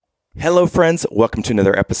Hello, friends. Welcome to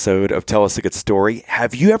another episode of Tell Us a Good Story.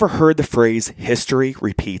 Have you ever heard the phrase, history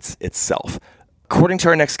repeats itself? According to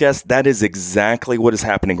our next guest, that is exactly what is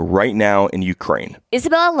happening right now in Ukraine.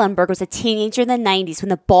 Isabella Lundberg was a teenager in the 90s when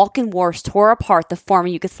the Balkan Wars tore apart the former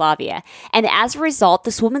Yugoslavia. And as a result,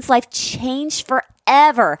 this woman's life changed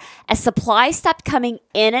forever as supplies stopped coming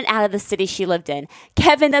in and out of the city she lived in.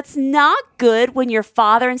 Kevin, that's not good when your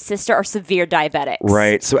father and sister are severe diabetics.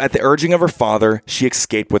 Right. So at the urging of her father, she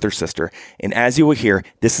escaped with her sister. And as you will hear,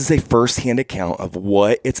 this is a first-hand account of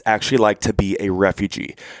what it's actually like to be a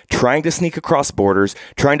refugee. Trying to sneak across borders,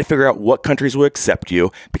 trying to figure out what countries will accept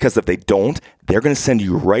you, because if they don't, they're going to send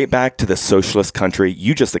you right back to the socialist country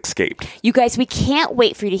you just escaped. You guys, we can't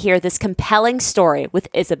wait for you to hear this compelling story with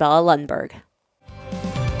Isabella Lundberg.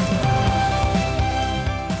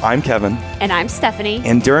 I'm Kevin. And I'm Stephanie.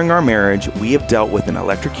 And during our marriage, we have dealt with an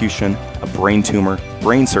electrocution, a brain tumor,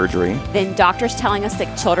 brain surgery. Then doctors telling us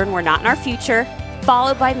that children were not in our future,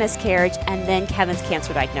 followed by miscarriage, and then Kevin's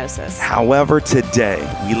cancer diagnosis. However, today,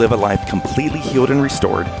 we live a life completely healed and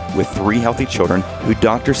restored with 3 healthy children who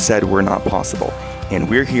doctors said were not possible. And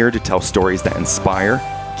we're here to tell stories that inspire,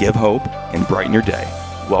 give hope, and brighten your day.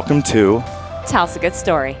 Welcome to Tell Us a Good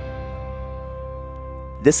Story.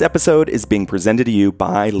 This episode is being presented to you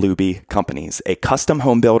by Luby Companies, a custom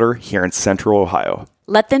home builder here in Central Ohio.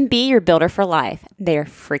 Let them be your builder for life. They're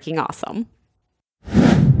freaking awesome.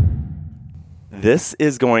 This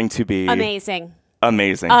is going to be amazing.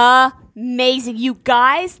 Amazing. You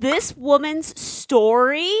guys, this woman's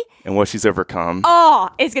story and what she's overcome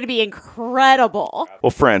is going to be incredible.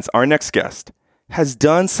 Well, friends, our next guest has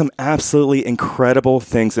done some absolutely incredible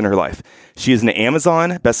things in her life. She is an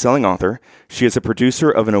Amazon best-selling author. She is a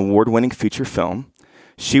producer of an award-winning feature film.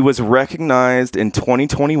 She was recognized in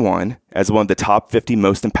 2021 as one of the top 50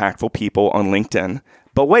 most impactful people on LinkedIn.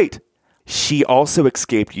 But wait, she also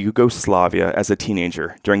escaped Yugoslavia as a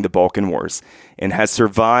teenager during the Balkan Wars and has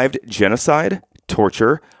survived genocide,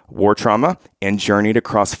 torture, war trauma, and journeyed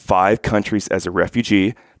across 5 countries as a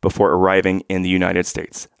refugee before arriving in the United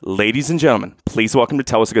States. Ladies and gentlemen, please welcome to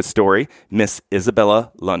Tell Us a Good Story, Miss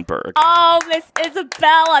Isabella Lundberg. Oh, Miss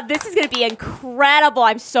Isabella, this is going to be incredible.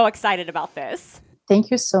 I'm so excited about this. Thank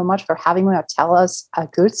you so much for having me Tell Us a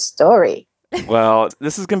Good Story. Well,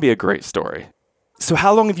 this is going to be a great story. So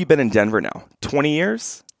how long have you been in Denver now? 20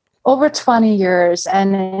 years? Over 20 years.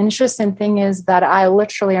 And an interesting thing is that I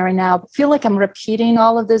literally right now feel like I'm repeating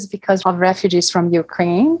all of this because of refugees from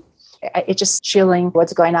Ukraine. It's just chilling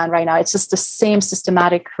what's going on right now. It's just the same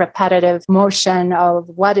systematic, repetitive motion of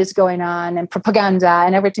what is going on and propaganda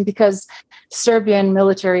and everything, because Serbian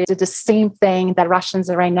military did the same thing that Russians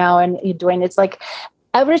are right now and doing. It's like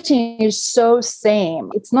everything is so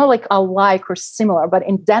same. It's not like alike or similar, but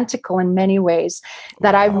identical in many ways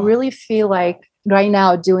that I really feel like right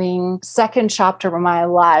now doing second chapter of my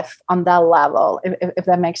life on that level, if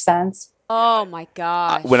that makes sense. Oh my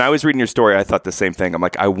gosh. When I was reading your story, I thought the same thing. I'm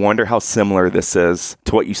like, I wonder how similar this is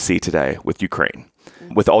to what you see today with Ukraine,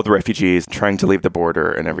 with all the refugees trying to leave the border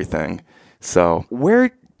and everything. So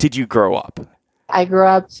where did you grow up? I grew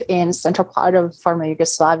up in central part of former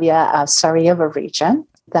Yugoslavia, Sarajevo region,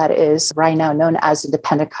 that is right now known as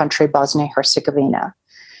independent country, Bosnia and Herzegovina.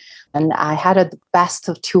 And I had the best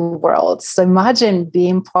of 2 worlds. So imagine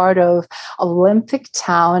being part of Olympic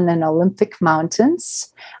town and Olympic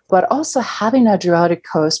mountains, but also having a Adriatic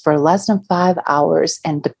coast for less than 5 hours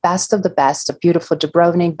and the best of the best, a beautiful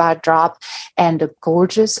Dubrovnik backdrop and a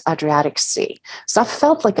gorgeous Adriatic Sea. So I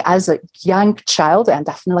felt like as a young child and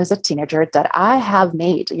definitely as a teenager that I have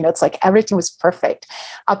made, it's like everything was perfect.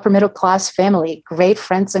 Upper middle class family, great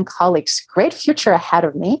friends and colleagues, great future ahead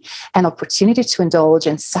of me, and opportunity to indulge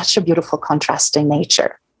in such a beautiful contrasting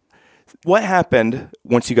nature. What happened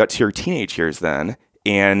once you got to your teenage years then?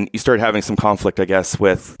 And you started having some conflict, I guess,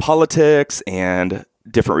 with politics and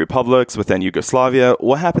different republics within Yugoslavia.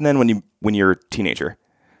 What happened then when you're a teenager?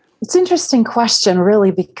 It's an interesting question, really,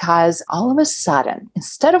 because all of a sudden,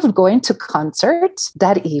 instead of going to concert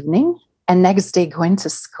that evening and next day going to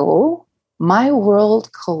school, my world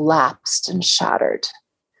collapsed and shattered.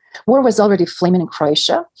 War was already flaming in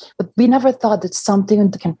Croatia, but we never thought that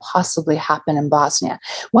something can possibly happen in Bosnia.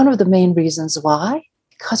 One of the main reasons why,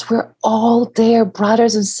 because we're all there,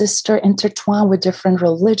 brothers and sisters, intertwined with different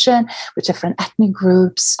religion, with different ethnic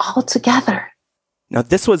groups, all together. Now, is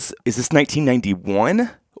this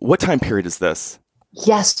 1991? What time period is this?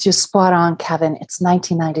 Yes, you're spot on, Kevin. It's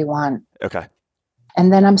 1991. Okay.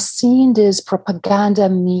 And then I'm seeing this propaganda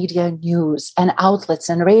media news and outlets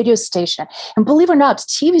and radio station. And believe it or not,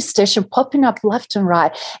 TV station popping up left and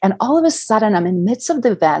right. And all of a sudden, I'm in the midst of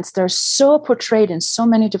the events. They're so portrayed in so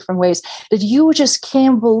many different ways that you just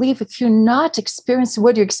can't believe if you're not experiencing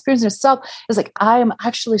what you experience yourself. It's like I am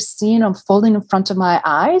actually seeing unfolding in front of my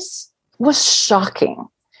eyes. It was shocking.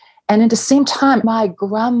 And at the same time, my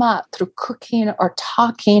grandma, through cooking or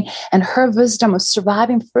talking and her wisdom of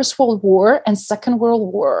surviving First World War and Second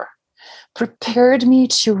World War, prepared me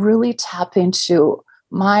to really tap into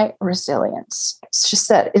my resilience. She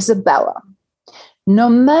said, Isabella, no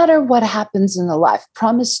matter what happens in the life,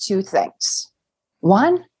 promise two things.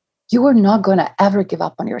 One, you are not going to ever give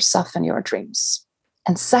up on yourself and your dreams.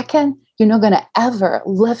 And second, you're not going to ever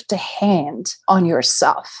lift a hand on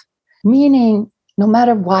yourself, meaning no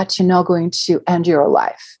matter what, you're not going to end your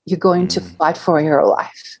life. You're going to fight for your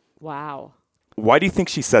life. Wow. Why do you think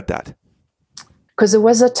she said that? Because there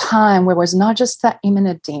was a time where it was not just that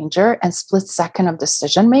imminent danger and split second of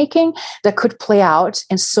decision making that could play out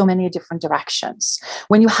in so many different directions.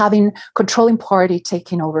 When you're having controlling party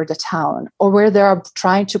taking over the town, or where they are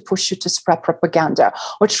trying to push you to spread propaganda,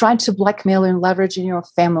 or trying to blackmail and leverage in your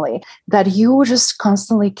family, that you just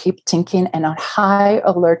constantly keep thinking and on high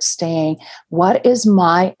alert staying, what is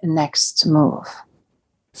my next move?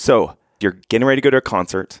 So you're getting ready to go to a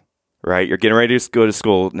concert, right? You're getting ready to go to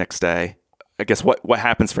school next day. I guess what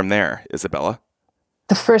happens from there, Isabella?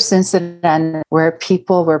 The first incident where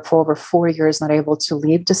people were for over 4 years not able to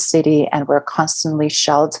leave the city and were constantly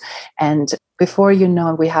shelled. And before you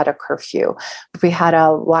know, we had a curfew. We had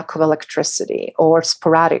a lack of electricity or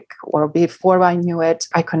sporadic, or before I knew it,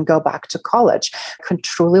 I couldn't go back to college. I couldn't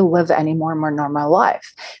truly live any more normal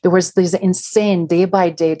life. There was these insane day by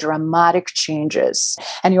day dramatic changes.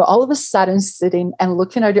 And you're all of a sudden sitting and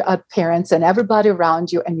looking at your parents and everybody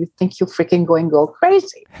around you, and you think you're freaking going to go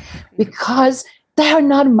crazy because they are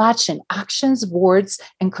not matching actions, words,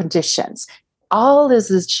 and conditions. All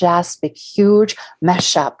this is just a huge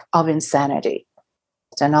mashup of insanity.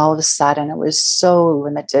 And all of a sudden, it was so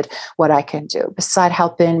limited what I can do. Besides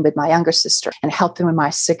helping with my younger sister and helping with my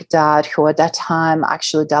sick dad, who at that time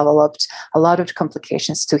actually developed a lot of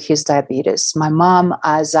complications to his diabetes. My mom,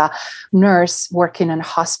 as a nurse working in a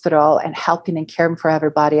hospital and helping and caring for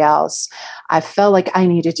everybody else, I felt like I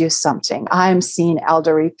needed to do something. I'm seeing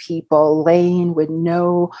elderly people laying with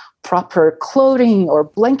no proper clothing or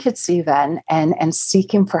blankets even, and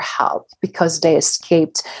seeking for help because they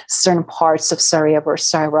escaped certain parts of Sarajevo or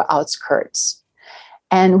Sarajevo outskirts.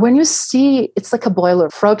 And when you see, it's like a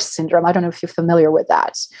boiler frog syndrome. I don't know if you're familiar with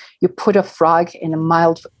that. You put a frog in a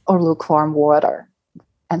mild or lukewarm water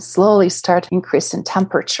and slowly start increasing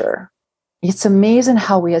temperature. It's amazing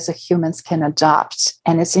how we as humans can adapt.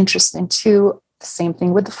 And it's interesting too, the same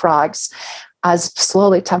thing with the frogs. As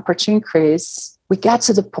slowly temperature increase, we get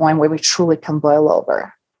to the point where we truly can boil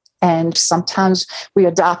over. And sometimes we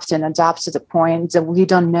adapt to the point that we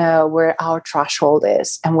don't know where our threshold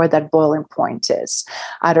is and where that boiling point is,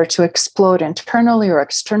 either to explode internally or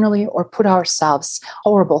externally, or put ourselves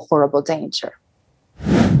horrible, horrible danger.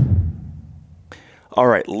 All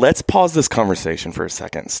right, let's pause this conversation for a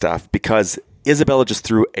second, Steph, because Isabella just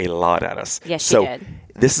threw a lot at us. Yes, she did.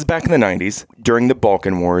 This is back in the 90s, during the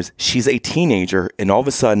Balkan Wars. She's a teenager, and all of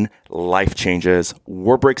a sudden, life changes.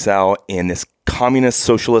 War breaks out in this communist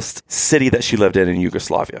socialist city that she lived in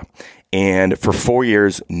Yugoslavia. And for 4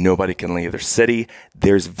 years, nobody can leave their city.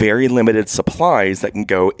 There's very limited supplies that can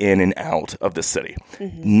go in and out of the city.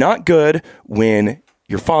 Mm-hmm. Not good when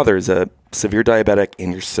your father is a severe diabetic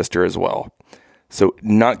and your sister as well. So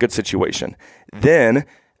not good situation. Then,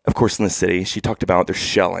 of course, in the city, she talked about their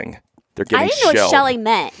shelling. They're getting shelled. I didn't know what shelling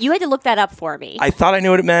meant. You had to look that up for me. I thought I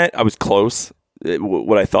knew what it meant. I was close,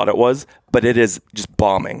 what I thought it was. But it is just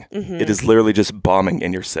bombing. Mm-hmm. It is literally just bombing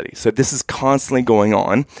in your city. So this is constantly going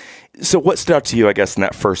on. So what stood out to you, I guess, in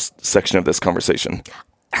that first section of this conversation?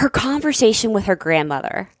 Her conversation with her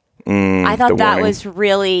grandmother. I thought that was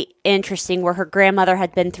really interesting, where her grandmother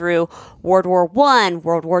had been through World War I,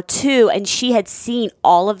 World War II, and she had seen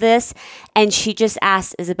all of this, and she just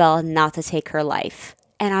asked Isabella not to take her life.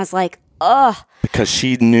 And I was like, ugh. Because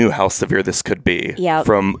she knew how severe this could be. Yep.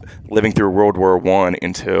 From living through World War I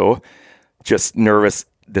into just nervous,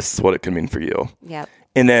 this is what it could mean for you. Yep.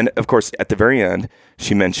 And then, of course, at the very end,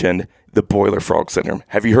 she mentioned the boiler frog syndrome.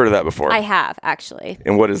 Have you heard of that before? I have, actually.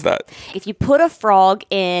 And what is that? If you put a frog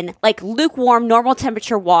in like lukewarm, normal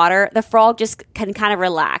temperature water, the frog just can kind of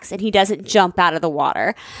relax and he doesn't jump out of the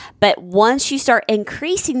water. But once you start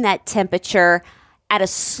increasing that temperature at a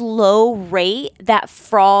slow rate, that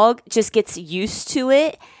frog just gets used to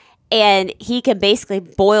it and he can basically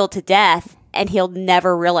boil to death and he'll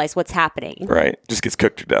never realize what's happening. Right. Just gets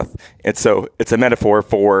cooked to death. And so it's a metaphor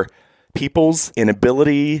for people's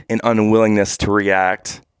inability and unwillingness to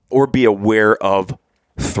react or be aware of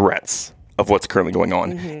threats of what's currently going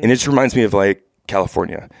on. And it just reminds me of like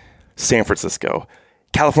California, San Francisco.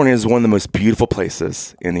 California is one of the most beautiful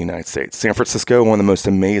places in the United States. San Francisco, one of the most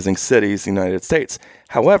amazing cities in the United States.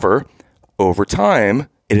 However, over time,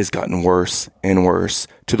 it has gotten worse and worse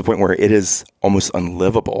to the point where it is almost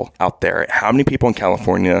unlivable out there. How many people in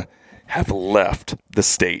California have left the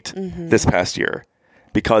state this past year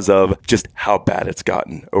because of just how bad it's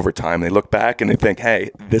gotten over time? They look back and they think, hey,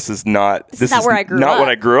 this is not where I grew not up. what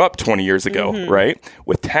I grew up 20 years ago, right?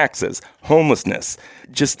 With taxes, homelessness,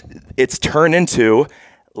 just it's turned into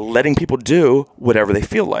letting people do whatever they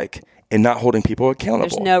feel like and not holding people accountable.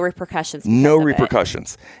 There's no repercussions. No because of it.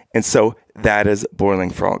 repercussions. And so that is boiling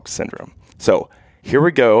frog syndrome. So here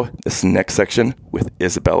we go, this next section with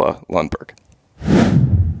Isabella Lundberg.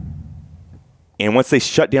 And once they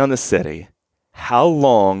shut down the city, how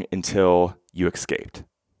long until you escaped?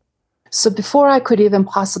 So before I could even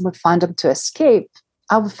possibly find them to escape,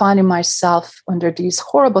 I was finding myself under these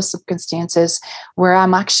horrible circumstances where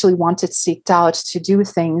I'm actually wanted seeked out to do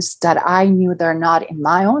things that I knew they're not in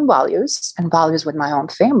my own values and values with my own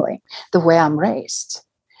family, the way I'm raised.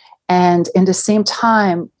 And in the same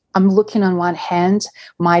time, I'm looking on one hand,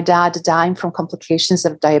 my dad dying from complications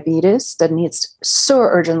of diabetes that needs so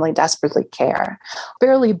urgently, desperately care,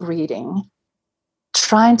 barely breathing,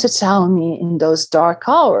 trying to tell me in those dark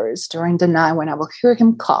hours during the night when I will hear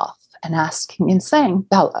him cough and asking and saying,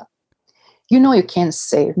 Bella, you know you can't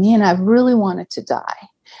save me, and I really wanted to die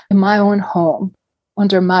in my own home,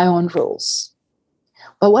 under my own rules.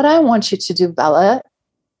 But what I want you to do, Bella,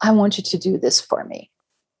 I want you to do this for me.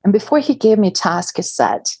 And before he gave me a task, he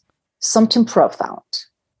said something profound.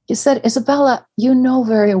 He said, Isabella, you know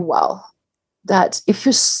very well that if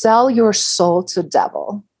you sell your soul to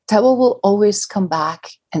devil will always come back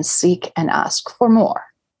and seek and ask for more.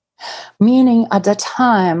 Meaning at that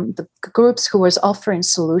time, the groups who was offering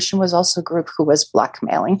solution was also a group who was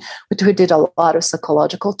blackmailing, who did a lot of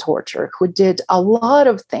psychological torture, who did a lot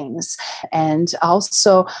of things, and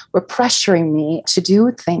also were pressuring me to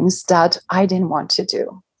do things that I didn't want to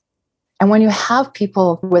do. And when you have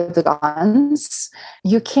people with the guns,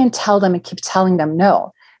 you can't tell them and keep telling them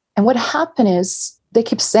no. And what happened is they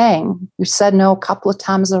keep saying, you said no a couple of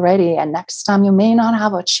times already, and next time you may not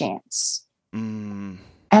have a chance. And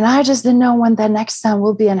I just didn't know when that next time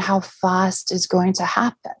will be and how fast it's going to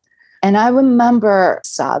happen. And I remember,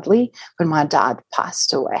 sadly, when my dad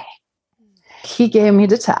passed away, he gave me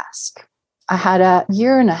the task. I had a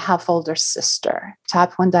 1.5-year older sister,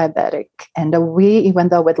 type 1 diabetic. And we, even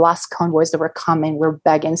though with last convoys that were coming, we're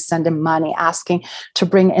begging, sending money, asking to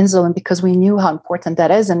bring insulin because we knew how important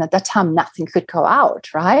that is. And at that time, nothing could go out,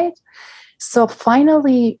 right? So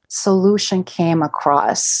finally, solution came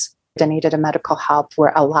across. They needed a medical help,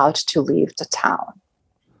 were allowed to leave the town.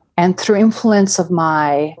 And through influence of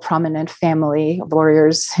my prominent family,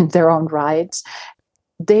 warriors in their own right,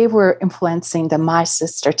 they were influencing my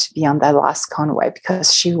sister to be on that last convoy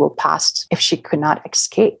because she will pass if she could not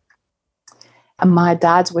escape. And my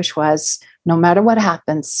dad's wish was, no matter what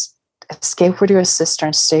happens, escape with your sister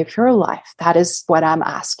and save your life. That is what I'm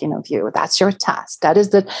asking of you. That's your task. That is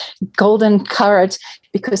the golden carrot,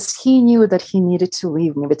 because he knew that he needed to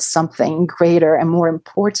leave me with something greater and more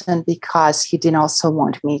important, because he didn't also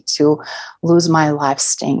want me to lose my life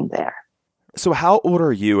staying there. So how old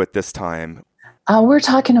are you at this time? We're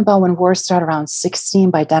talking about when war started around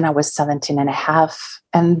 16. By then I was 17 and a half.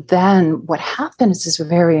 And then what happened is this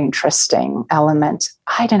very interesting element.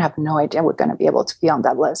 I didn't have no idea we're going to be able to be on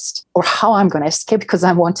that list or how I'm going to escape, because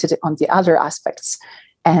I wanted it on the other aspects.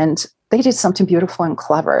 And they did something beautiful and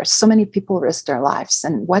clever. So many people risked their lives.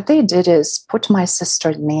 And what they did is put my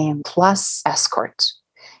sister's name plus escort.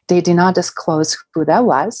 They did not disclose who that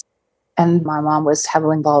was. And my mom was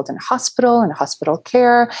heavily involved in hospital and hospital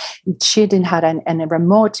care. She didn't have any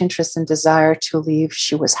remote interest and desire to leave.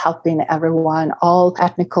 She was helping everyone, all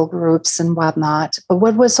ethnical groups and whatnot. But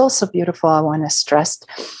what was also beautiful, I want to stress,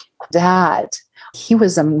 Dad, he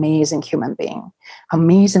was an amazing human being,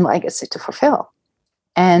 amazing legacy to fulfill.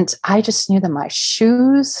 And I just knew that my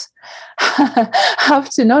shoes have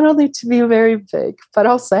to not only to be very big, but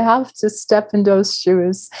also I have to step in those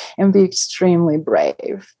shoes and be extremely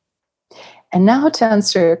brave. And now to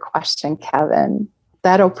answer your question, Kevin,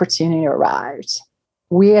 that opportunity arrived.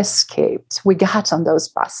 We escaped. We got on those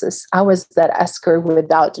buses. I was that escort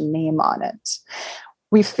without a name on it.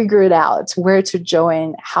 We figured out where to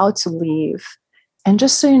join, how to leave. And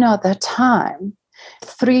just so you know, at that time,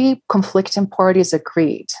 3 conflicting parties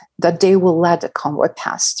agreed that they will let the convoy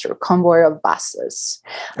pass through, convoy of buses.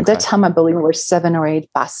 At that time, I believe there were 7 or 8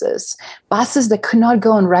 buses that could not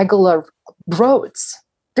go on regular roads.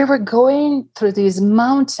 They were going through these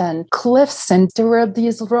mountain cliffs, and there were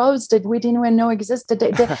these roads that we didn't even know existed.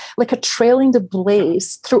 They like a trailing the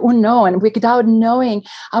blaze through unknown, without knowing,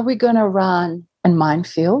 are we going to run in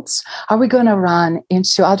minefields? Are we going to run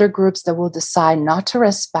into other groups that will decide not to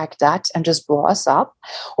respect that and just blow us up?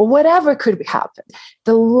 Or whatever could happen.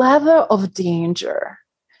 The level of danger,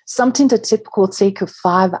 something that typically will take you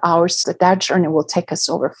 5 hours, that journey will take us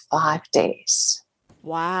over 5 days.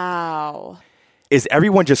 Wow. Is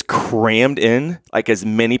everyone just crammed in, like as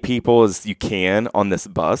many people as you can on this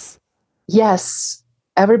bus? Yes,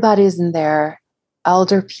 everybody's in there,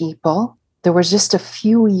 elder people. There was just a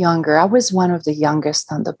few younger. I was one of the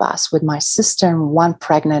youngest on the bus with my sister and one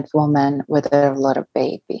pregnant woman with a little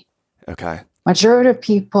baby. Okay. Majority of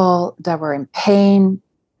people that were in pain,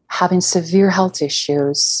 having severe health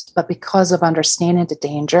issues, but because of understanding the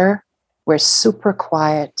danger, were super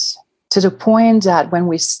quiet. To the point that when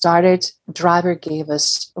we started, driver gave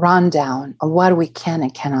us rundown on what we can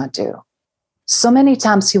and cannot do. So many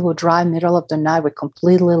times he will drive middle of the night with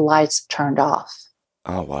completely lights turned off.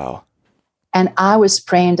 Oh, wow. And I was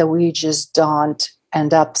praying that we just don't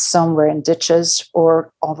end up somewhere in ditches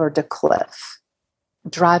or over the cliff.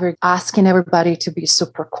 Driver asking everybody to be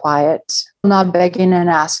super quiet, not begging and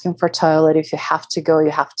asking for toilet. If you have to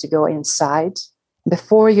go inside.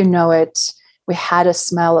 Before you know it, we had a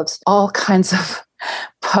smell of all kinds of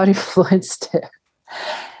body fluids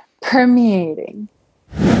permeating.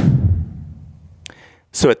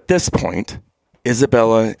 So at this point,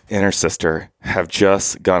 Isabella and her sister have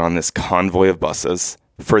just got on this convoy of buses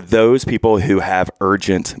for those people who have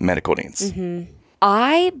urgent medical needs. Mm-hmm.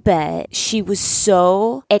 I bet she was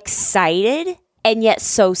so excited and yet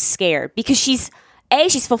so scared because she's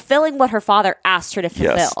fulfilling what her father asked her to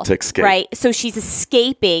fulfill. Yes, to escape. Right? So she's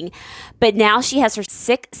escaping, but now she has her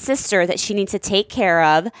sick sister that she needs to take care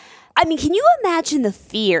of. I mean, can you imagine the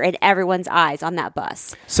fear in everyone's eyes on that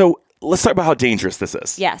bus? So let's talk about how dangerous this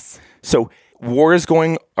is. Yes. So war is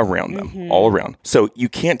going around them, all around. So you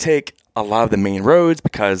can't take a lot of the main roads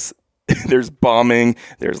because there's bombing,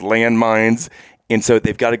 there's landmines, and so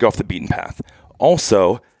they've got to go off the beaten path.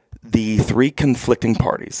 Also, the 3 conflicting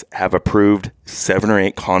parties have approved 7 or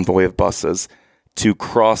 8 convoy of buses to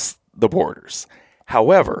cross the borders.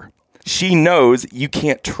 However, she knows you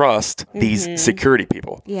can't trust these security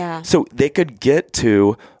people. Yeah. So they could get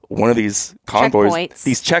to one of these convoys,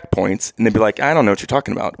 these checkpoints, and they'd be like, I don't know what you're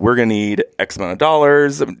talking about. We're going to need X amount of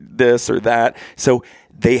dollars, this or that. So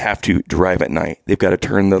they have to drive at night. They've got to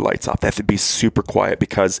turn the lights off. They have to be super quiet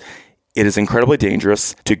because it is incredibly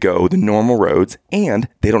dangerous to go the normal roads, and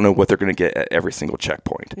they don't know what they're going to get at every single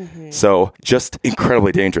checkpoint. So just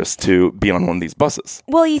incredibly dangerous to be on one of these buses.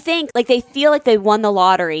 Well, you think like they feel like they won the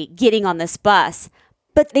lottery getting on this bus,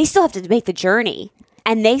 but they still have to make the journey,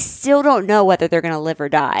 and they still don't know whether they're going to live or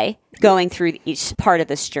die going through each part of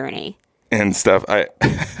this journey. And stuff.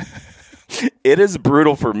 It is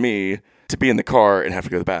brutal for me to be in the car and have to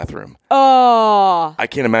go to the bathroom. Oh. I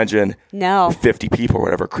can't imagine 50 people or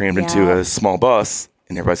whatever crammed into a small bus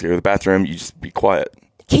and everybody's going to go to the bathroom. You just be quiet.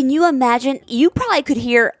 Can you imagine? You probably could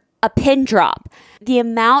hear a pin drop. The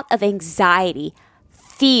amount of anxiety,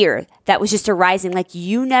 fear that was just arising. Like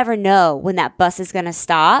you never know when that bus is going to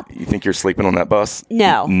stop. You think you're sleeping on that bus?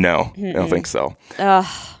 No. No, I don't think so.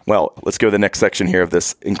 Well, let's go to the next section here of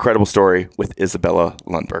this incredible story with Isabella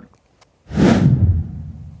Lundberg.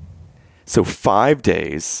 So 5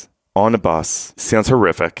 days on a bus sounds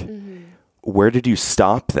horrific. Where did you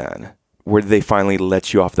stop then? Where did they finally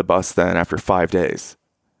let you off the bus then after 5 days?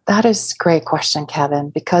 That is a great question,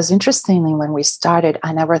 Kevin, because interestingly, when we started,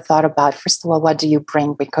 I never thought about, first of all, what do you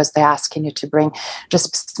bring? Because they're asking you to bring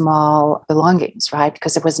just small belongings, right?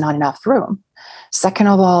 Because there was not enough room. Second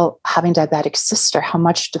of all, having diabetic sister, how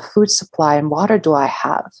much the food supply and water do I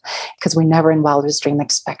have? Because we never in wildest dream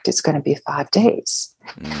expect it's going to be 5 days.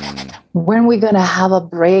 When we're going to have a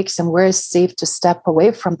breaks and where it's safe to step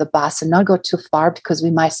away from the bus and not go too far because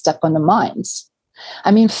we might step on the mines.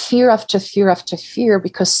 I mean, fear after fear after fear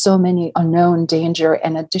because so many unknown danger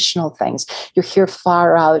and additional things. You hear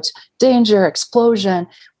far out danger, explosion.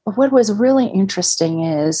 But what was really interesting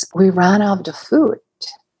is we ran out of the food.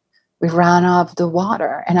 We ran out of the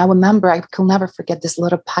water. And I remember, I could never forget this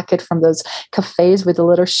little packet from those cafes with a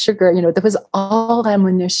little sugar. There was all the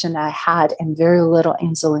ammunition I had and very little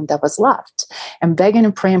insulin that was left. And begging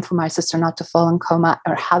and praying for my sister not to fall in coma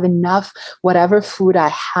or have enough, whatever food I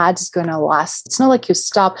had is going to last. It's not like you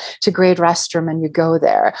stop to Great Restroom and you go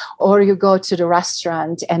there, or you go to the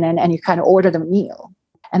restaurant and you kind of order the meal.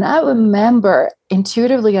 And I remember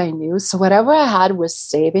intuitively I knew. So whatever I had was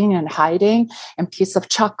saving and hiding, and piece of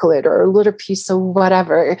chocolate or a little piece of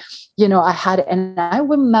whatever, I had. And I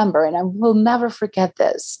remember, and I will never forget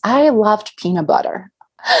this, I loved peanut butter.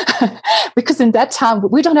 Because in that time,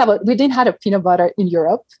 we didn't have a peanut butter in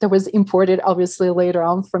Europe. That was imported obviously later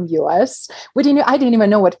on from US. I didn't even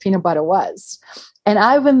know what peanut butter was. And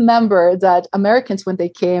I remember that Americans, when they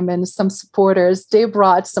came and some supporters, they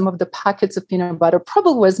brought some of the packets of peanut butter,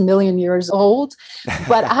 probably was a million years old.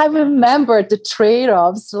 But I remember the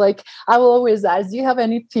trade-offs. Like, I will always ask, do you have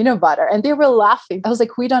any peanut butter? And they were laughing. I was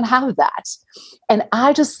like, we don't have that. And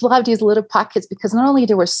I just love these little packets because not only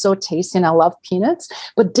they were so tasty, and I love peanuts,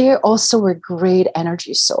 but they also were a great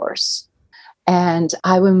energy source. And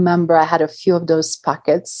I remember I had a few of those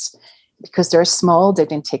packets because they're small, they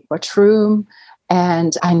didn't take much room.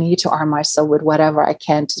 And I need to arm myself with whatever I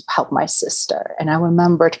can to help my sister. And I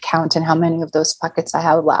remembered counting how many of those pockets I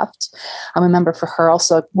had left. I remember for her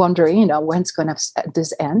also wondering, when's going to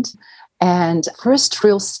this end? And first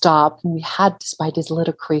real stop we had this by this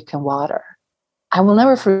little creek and water. I will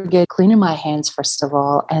never forget cleaning my hands, first of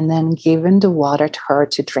all, and then giving the water to her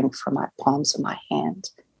to drink from my palms of my hand.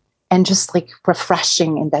 And just like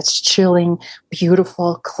refreshing in that chilling,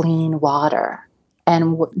 beautiful, clean water.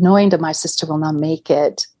 And knowing that my sister will not make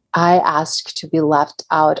it, I asked to be left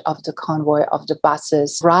out of the convoy of the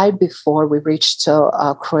buses right before we reached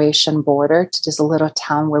the Croatian border to this little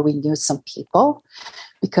town where we knew some people,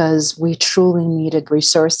 because we truly needed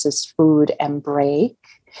resources, food, and break.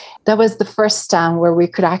 That was the first time where we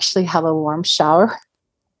could actually have a warm shower.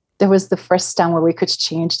 That was the first time where we could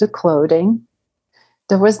change the clothing.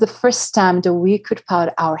 That was the first time that we could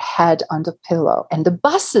put our head on the pillow. And the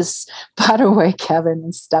buses, by the way, Kevin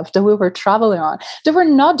and stuff that we were traveling on, they were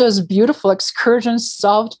not those beautiful excursion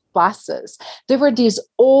soft buses. They were these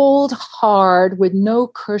old, hard, with no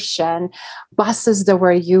cushion buses that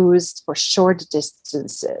were used for short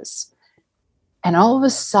distances. And all of a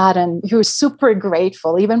sudden, you're super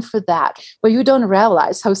grateful even for that. But you don't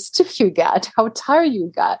realize how stiff you get, how tired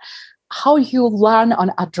you get, how you learn on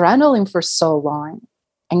adrenaline for so long.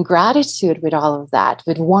 And gratitude with all of that,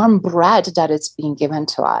 with warm bread that is being given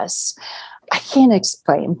to us. I can't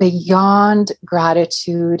explain. Beyond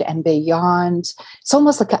gratitude and beyond, it's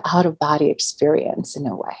almost like an out-of-body experience in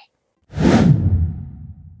a way.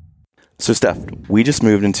 So, Steph, we just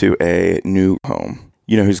moved into a new home.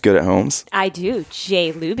 You know who's good at homes? I do.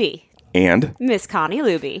 Jay Luby. And? Miss Connie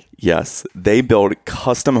Luby. Yes. They build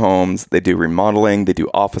custom homes. They do remodeling. They do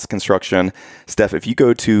office construction. Steph, if you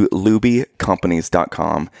go to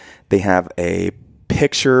lubycompanies.com, they have a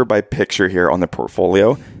picture by picture here on the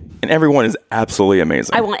portfolio. And everyone is absolutely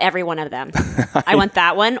amazing. I want every one of them. I want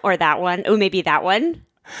that one or that one. Oh, maybe that one.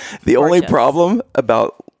 The only problem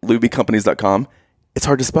about lubycompanies.com, it's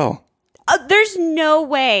hard to spell. There's no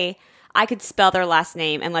way I could spell their last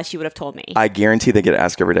name unless you would have told me. I guarantee they get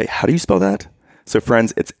asked every day, how do you spell that? So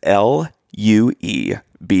friends, it's LUEBBE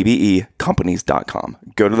companies.com.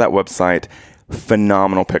 Go to that website.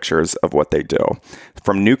 Phenomenal pictures of what they do.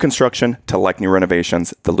 From new construction to like new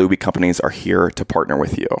renovations, the Luby Companies are here to partner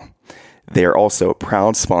with you. They are also a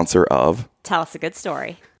proud sponsor of Tell Us a Good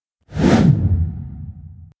Story.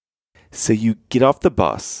 So you get off the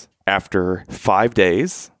bus after 5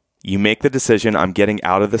 days. You make the decision, I'm getting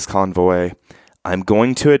out of this convoy. I'm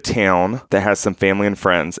going to a town that has some family and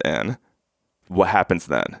friends in. What happens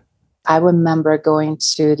then? I remember going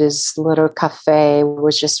to this little cafe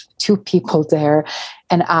with just two people there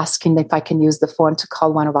and asking if I can use the phone to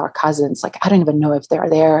call one of our cousins. Like, I don't even know if they're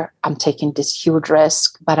there. I'm taking this huge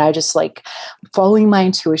risk, but I just like following my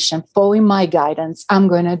intuition, following my guidance. I'm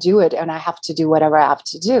going to do it. And I have to do whatever I have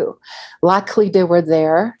to do. Luckily, they were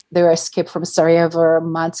there. They were escaped from Sarajevo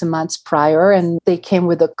months and months prior. And they came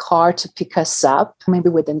with a car to pick us up, maybe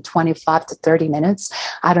within 25 to 30 minutes.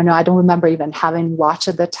 I don't know. I don't remember even having watch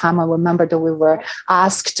at the time. I remember that we were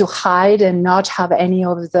asked to hide and not have any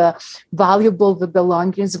of the valuable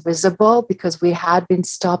belongings visible because we had been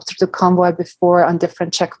stopped through the convoy before on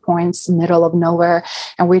different checkpoints, middle of nowhere.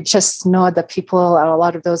 And we just know that people, a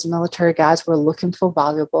lot of those military guys were looking for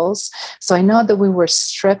valuables. So I know that we were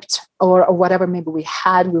stripped or whatever maybe we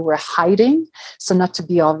had, we were hiding. So not to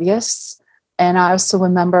be obvious. And I also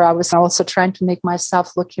remember I was also trying to make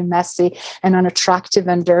myself looking messy and unattractive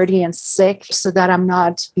and dirty and sick so that I'm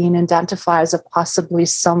not being identified as possibly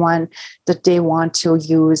someone that they want to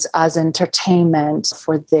use as entertainment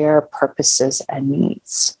for their purposes and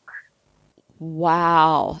needs.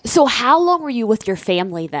 Wow. So how long were you with your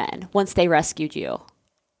family then once they rescued you?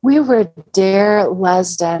 We were there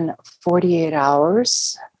less than 48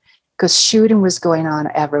 hours because shooting was going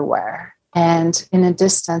on everywhere. And in a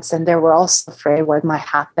distance, and they were also afraid what might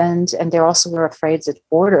happen. And they also were afraid that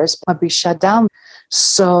borders might be shut down.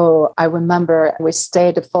 So I remember we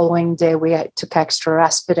stayed the following day. We took extra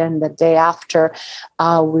respite. And the day after,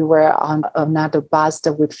 we were on another bus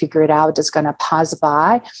that we figured out is going to pass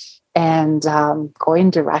by and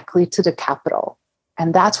going directly to the capital.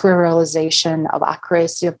 And that's where realization of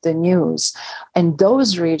accuracy of the news and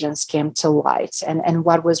those regions came to light and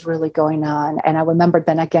what was really going on. And I remember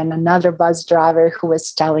then again, another bus driver who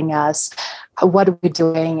was telling us, what are we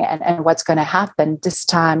doing and what's going to happen? This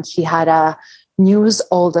time he had a news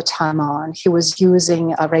all the time on. He was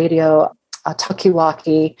using a radio, a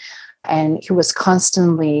talkie-walkie, and he was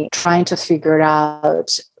constantly trying to figure it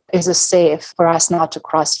out. Is it safe for us not to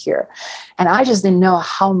cross here? And I just didn't know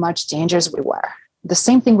how much dangers we were. The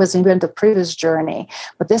same thing was even the previous journey,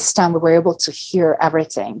 but this time we were able to hear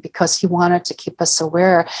everything because he wanted to keep us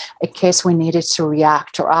aware in case we needed to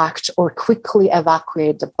react or act or quickly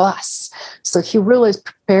evacuate the bus. So he really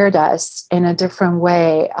prepared us in a different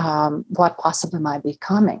way what possibly might be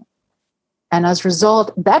coming. And as a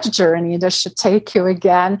result, that journey that should take you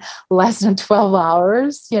again less than 12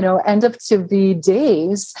 hours, end up to be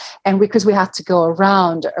days. And because we have to go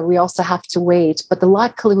around, we also have to wait. But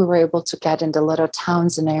luckily, we were able to get in the little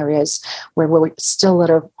towns and areas where we still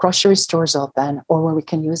little grocery stores open, or where we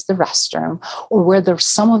can use the restroom, or where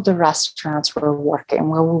some of the restaurants were working,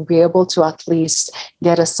 where we'll be able to at least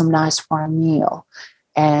get us some nice warm meal.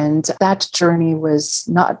 And that journey was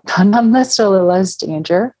not necessarily less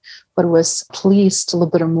danger, but was at least a little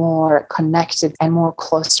bit more connected and more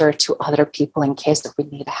closer to other people in case that we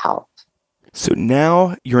need help. So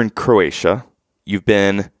now you're in Croatia. You've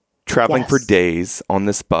been traveling for days on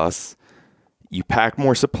this bus. You pack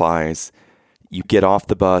more supplies. You get off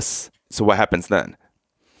the bus. So what happens then?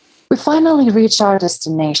 We finally reached our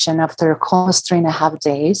destination after almost 3.5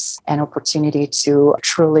 days, an opportunity to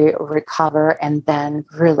truly recover and then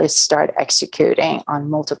really start executing on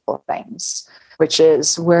multiple things, which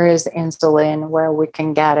is where is the insulin, where we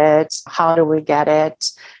can get it, how do we get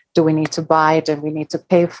it, do we need to buy it, do we need to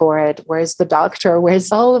pay for it, where's the doctor, where's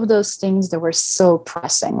all of those things that were so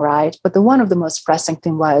pressing, right? But one of the most pressing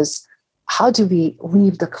thing was, how do we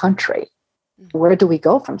leave the country? Where do we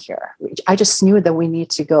go from here? I just knew that we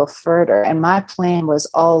need to go further. And my plan was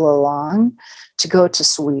all along to go to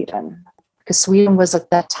Sweden, because Sweden was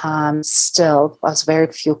at that time still was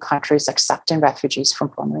very few countries accepting refugees from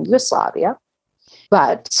former Yugoslavia.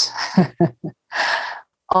 But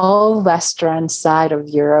all western side of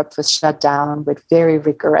Europe was shut down with very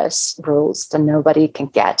rigorous rules that nobody can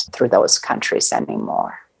get through those countries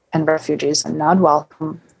anymore. And refugees are not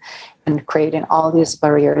welcome, and creating all these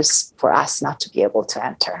barriers for us not to be able to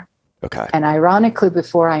enter. Okay. And ironically,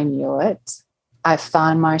 before I knew it, I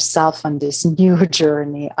found myself on this new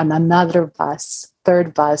journey on another bus,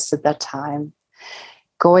 third bus at that time,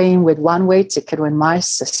 going with one-way ticket with my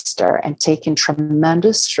sister and taking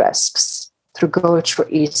tremendous risks to go through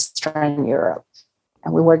Eastern Europe.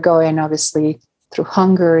 And we were going, obviously, through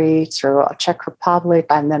Hungary, through Czech Republic,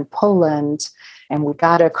 and then Poland. And we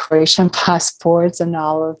got a Croatian passports and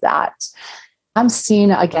all of that. I'm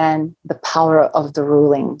seeing, again, the power of the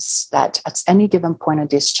rulings that at any given point at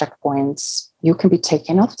these checkpoints, you can be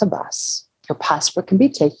taken off the bus, your passport can be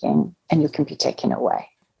taken, and you can be taken away.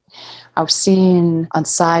 I've seen on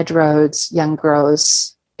side roads young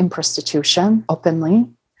girls in prostitution openly.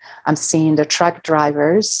 I'm seeing the truck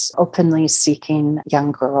drivers openly seeking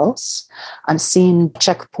young girls. I'm seeing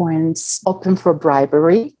checkpoints open for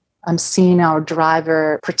bribery. I'm seeing our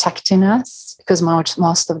driver protecting us because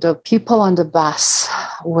most of the people on the bus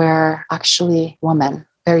were actually women,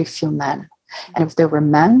 very few men. And if they were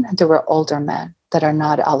men, they were older men that are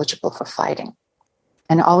not eligible for fighting.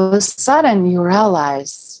 And all of a sudden you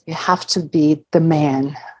realize you have to be the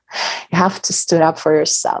man. You have to stand up for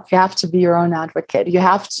yourself. You have to be your own advocate. You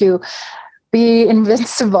have to be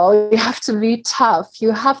invincible. You have to be tough.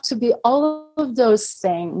 You have to be all of those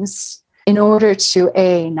things in order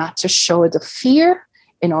to, not to show the fear,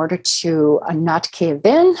 in order to not cave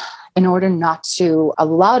in order not to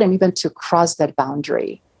allow them even to cross that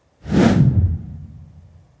boundary.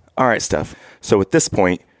 All right, Steph. So at this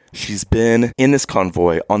point, She's been in this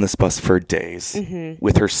convoy on this bus for days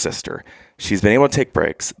with her sister. She's been able to take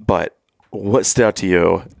breaks, but what stood out to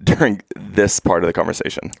you during this part of the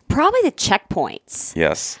conversation? Probably the checkpoints.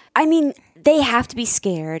 Yes. I mean, they have to be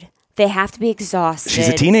scared. They have to be exhausted. She's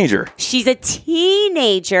a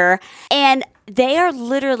teenager. And they are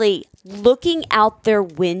literally looking out their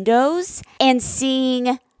windows and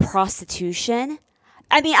seeing prostitution.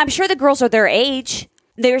 I mean, I'm sure the girls are their age.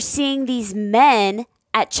 They're seeing these men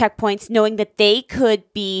at checkpoints knowing that they could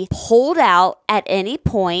be pulled out at any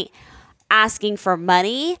point, asking for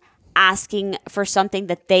money, asking for something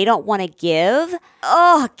that they don't want to give.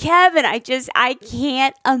 Oh, Kevin, I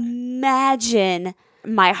can't imagine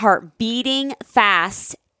my heart beating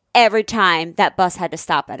fast every time that bus had to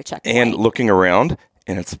stop at a checkpoint. And looking around,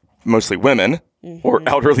 and it's mostly women or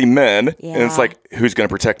elderly men. Yeah. And it's like, who's going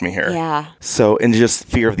to protect me here? Yeah. So, and just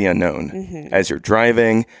fear of the unknown. As you're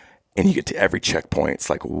driving and you get to every checkpoint, it's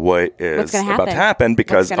like, what is about to happen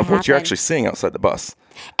because of what you're actually seeing outside the bus.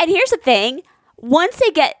 And here's the thing. Once they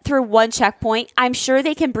get through one checkpoint, I'm sure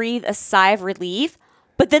they can breathe a sigh of relief,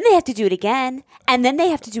 but then they have to do it again, and then they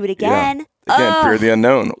have to do it again. Yeah. Again, fear of the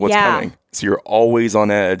unknown, what's coming. So you're always on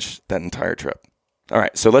edge that entire trip. All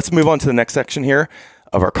right, so let's move on to the next section here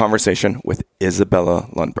of our conversation with Isabella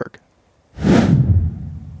Lundberg.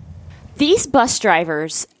 These bus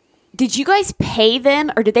drivers, did you guys pay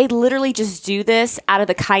them, or did they literally just do this out of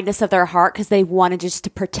the kindness of their heart because they wanted just to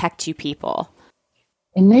protect you people?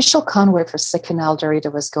 Initial convoy for sick and elderly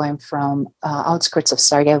that was going from outskirts of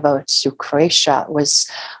Sarajevo to Croatia was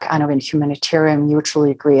kind of a humanitarian,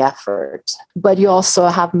 mutually agreed effort. But you also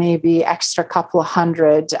have maybe extra couple of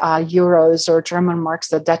hundred euros or German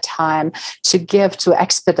marks at that time to give to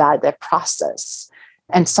expedite the process.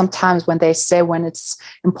 And sometimes when they say when it's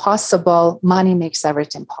impossible, money makes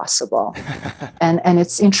everything possible. and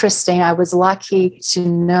it's interesting. I was lucky to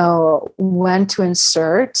know when to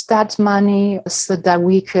insert that money so that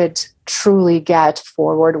we could truly get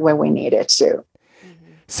forward where we needed to.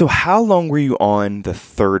 So how long were you on the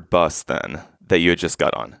third bus then that you had just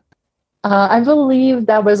got on? I believe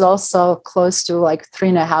that was also close to like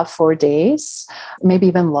 3.5, 4 days, maybe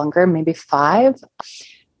even longer, maybe 5.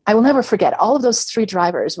 I will never forget, all of those 3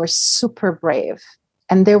 drivers were super brave,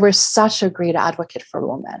 and they were such a great advocate for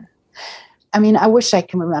women. I mean, I wish I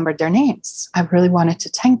can remember their names. I really wanted to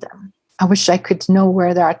thank them. I wish I could know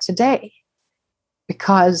where they are today,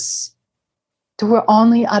 because they were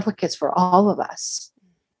only advocates for all of us,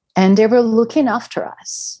 and they were looking after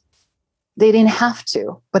us. They didn't have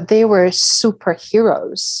to, but they were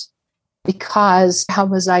superheroes. Because how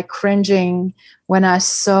was I cringing when I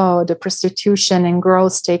saw the prostitution and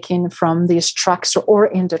girls taken from these trucks or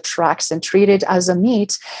in the trucks and treated as a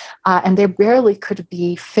meat, and they barely could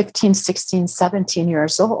be 15, 16, 17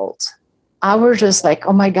 years old. I was just like,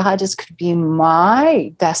 oh my God, this could be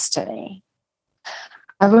my destiny.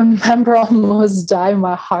 I remember almost dying,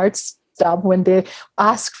 my heart stopped when they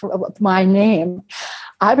asked for my name.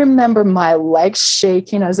 I remember my legs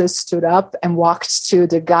shaking as I stood up and walked to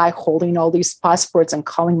the guy holding all these passports and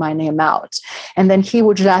calling my name out. And then he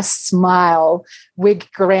would just smile, big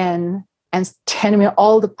grin, and hand me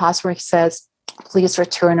all the passports. He says, please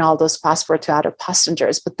return all those passports to other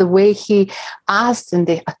passengers. But the way he asked in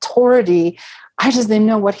the authority, I just didn't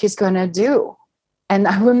know what he's going to do. And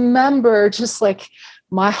I remember just like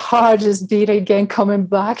my heart just beating again, coming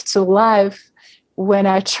back to life, when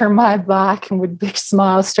I turned my back and with big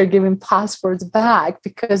smiles start giving passports back,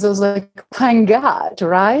 because I was like, thank God,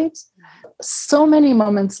 right? So many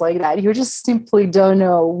moments like that. You just simply don't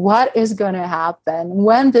know what is going to happen,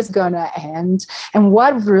 when this is going to end, and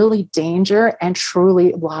what really danger and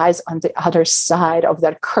truly lies on the other side of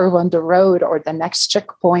that curve on the road or the next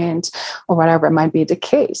checkpoint or whatever might be the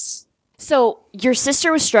case. So your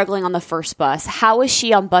sister was struggling on the first bus. How was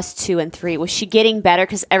she on bus 2 and 3? Was she getting better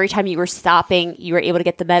because every time you were stopping, you were able to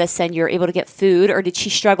get the medicine, you were able to get food, or did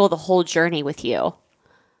she struggle the whole journey with you?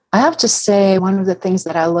 I have to say, one of the things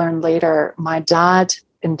that I learned later, my dad,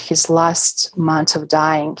 in his last month of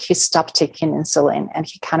dying, he stopped taking insulin, and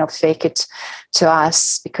he kind of faked it to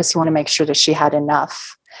us because he wanted to make sure that she had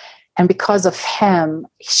enough. And because of him,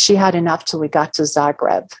 she had enough till we got to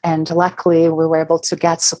Zagreb. And luckily, we were able to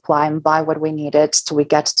get supply and buy what we needed till we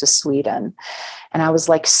get to Sweden. And I was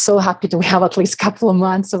like so happy that we have at least a couple of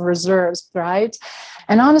months of reserves, right?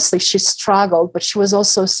 And honestly, she struggled, but she was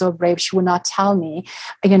also so brave. She would not tell me,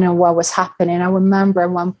 what was happening. I remember at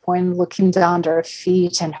one point looking down at her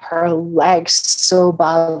feet and her legs so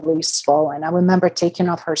badly swollen. I remember taking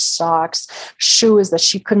off her socks, shoes that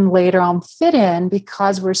she couldn't later on fit in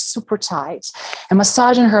because we're super super tight and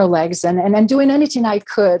massaging her legs and doing anything I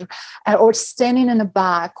could, or standing in the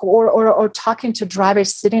back or talking to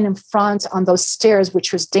drivers sitting in front on those stairs,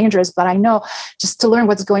 which was dangerous. But I know just to learn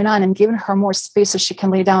what's going on and giving her more space so she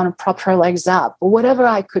can lay down and prop her legs up, or whatever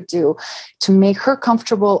I could do to make her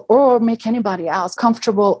comfortable or make anybody else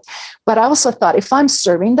comfortable. But I also thought if I'm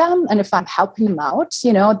serving them and if I'm helping them out,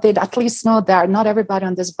 they'd at least know that not everybody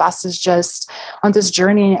on this bus is just on this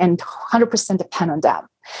journey and 100% depend on them.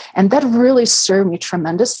 And that really served me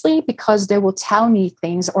tremendously, because they will tell me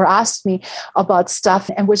things or ask me about stuff,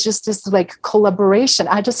 and was just this like collaboration.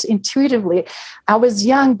 I just intuitively, I was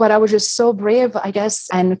young, but I was just so brave, I guess,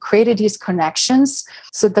 and created these connections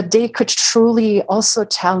so that they could truly also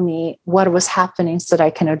tell me what was happening so that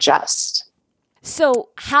I can adjust. So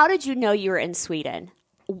how did you know you were in Sweden?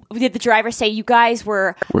 Did the driver say, you guys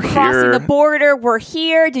were crossing here. the border? We're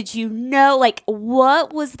here. Did you know,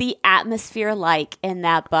 what was the atmosphere like in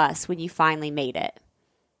that bus when you finally made it?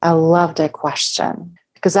 I love that question,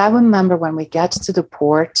 because I remember when we get to the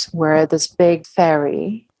port where this big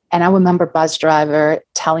ferry, and I remember bus driver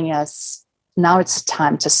telling us, now it's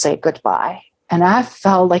time to say goodbye. And I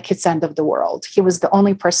felt like it's end of the world. He was the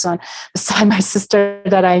only person beside my sister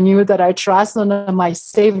that I knew that I trusted and my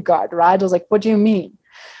safeguard, right? I was like, what do you mean?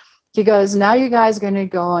 He goes, now you guys are going to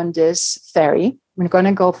go on this ferry. We're going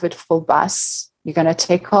to go with full bus. You're going to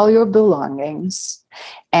take all your belongings.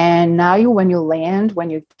 And now when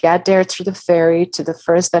you get there through the ferry to the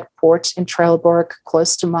first that port in Trelleborg,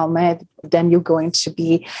 close to Malmö, then you're going to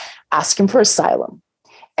be asking for asylum.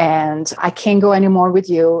 And I can't go anymore with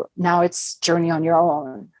you. Now it's journey on your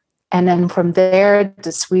own. And then from there,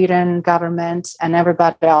 the Sweden government and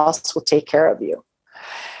everybody else will take care of you.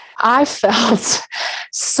 I felt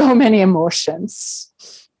so many emotions.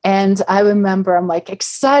 And I remember I'm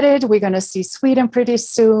excited. We're going to see Sweden pretty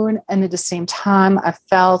soon. And at the same time, I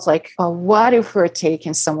felt like, well, what if we're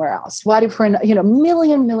taken somewhere else? What if we're,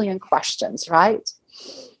 million questions, right?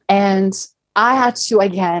 And I had to,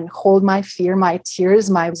 again, hold my fear, my tears,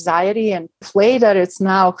 my anxiety, and play that it's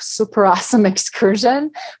now super awesome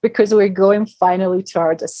excursion, because we're going finally to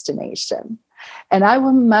our destination. And I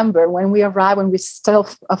remember when we arrived, when we still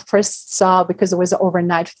first saw, because it was an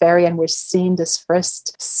overnight ferry, and we're seeing this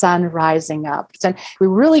first sun rising up. And we're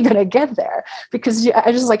really going to get there, because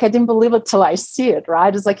I didn't believe it till I see it,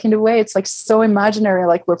 right? It's in a way, it's so imaginary,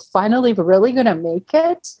 we're finally really going to make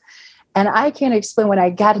it. And I can't explain when I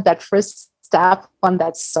got that first step on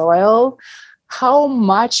that soil, how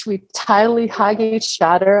much we tightly hugged each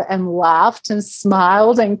other and laughed and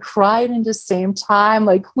smiled and cried in the same time.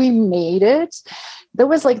 We made it. There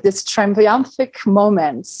was this triumphant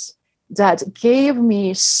moment that gave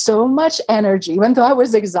me so much energy, even though I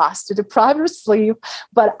was exhausted, deprived of sleep,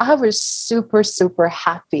 but I was super, super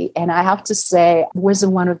happy. And I have to say, it was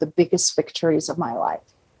one of the biggest victories of my life.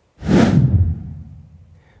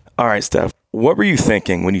 All right, Steph, what were you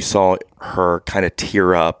thinking when you saw her kind of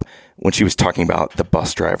tear up when she was talking about the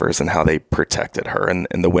bus drivers and how they protected her and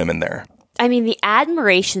the women there? I mean, the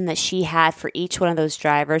admiration that she had for each one of those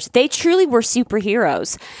drivers, they truly were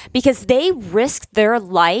superheroes, because they risked their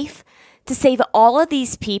life to save all of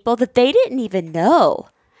these people that they didn't even know.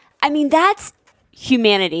 I mean, that's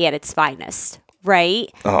humanity at its finest,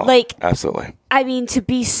 right? Oh, absolutely. I mean, to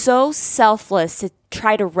be so selfless to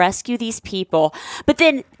try to rescue these people, but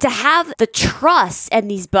then to have the trust in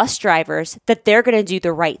these bus drivers that they're going to do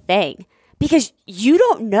the right thing, because you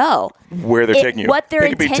don't know where they're taking you, what their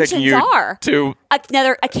intentions are to a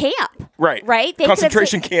camp, right? They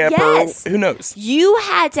concentration camp, yes. Or who knows? You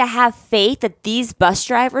had to have faith that these bus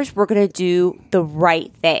drivers were going to do the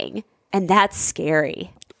right thing, and that's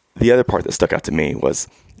scary. The other part that stuck out to me was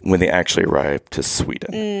when they actually arrived to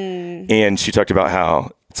Sweden, and she talked about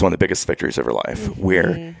how it's one of the biggest victories of her life,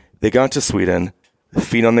 where they got to Sweden,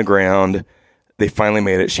 feet on the ground. They finally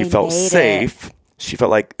made it. She felt safe. She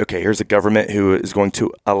felt like, okay, here's a government who is going to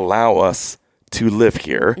allow us to live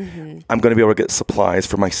here. I'm going to be able to get supplies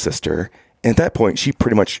for my sister. And at that point, she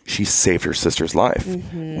saved her sister's life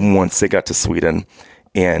once they got to Sweden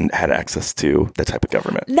and had access to that type of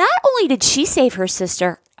government. Not only did she save her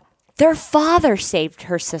sister, their father saved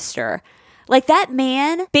her sister. That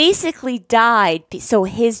man basically died so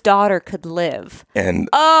his daughter could live. And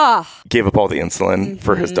gave up all the insulin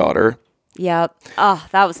for his daughter. Yep. Oh,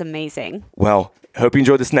 that was amazing. Well, hope you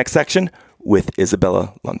enjoyed this next section with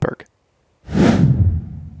Isabella Lundberg.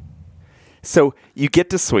 So you get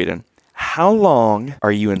to Sweden. How long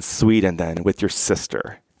are you in Sweden then with your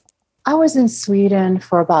sister? I was in Sweden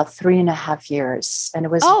for about 3.5 years, and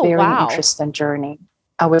it was a very interesting journey.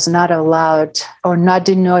 I was not allowed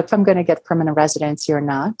didn't know if I'm going to get permanent residency or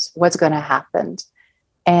not, what's going to happen.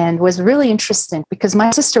 And was really interesting because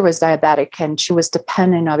my sister was diabetic and she was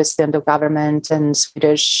dependent, obviously, on the government and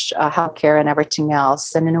Swedish healthcare and everything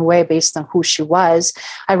else. And in a way, based on who she was,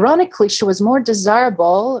 ironically, she was more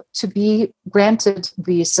desirable to be granted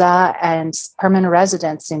visa and permanent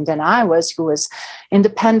residency than I was, who was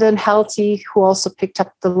independent, healthy, who also picked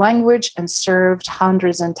up the language and served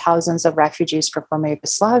hundreds and thousands of refugees from former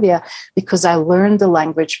Yugoslavia, because I learned the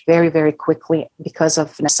language very, very quickly because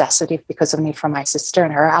of necessity, because of need for my sister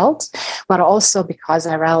and her health, but also because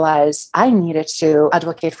I realized I needed to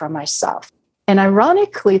advocate for myself. And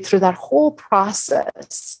ironically, through that whole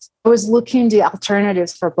process, I was looking the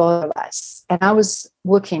alternatives for both of us. And I was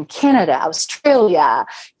looking Canada, Australia,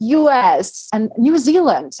 US, and New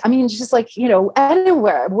Zealand. I mean, just like,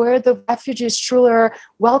 anywhere where the refugees truly are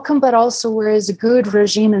welcome, but also where is a good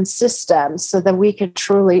regime and system so that we can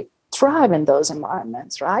truly thrive in those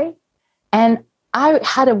environments, right? And I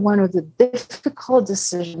had one of the difficult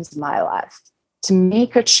decisions in my life to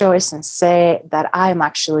make a choice and say that I'm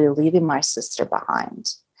actually leaving my sister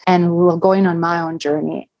behind and we're going on my own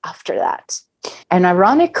journey after that. And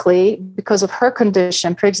ironically, because of her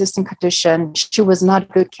condition, pre-existing condition, she was not a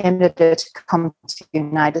good candidate to come to the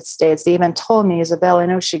United States. They even told me, Isabel, I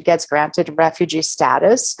know she gets granted refugee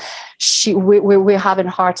status. We're having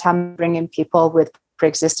a hard time bringing people with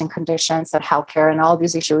pre-existing conditions and healthcare and all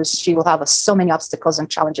these issues. She will have so many obstacles and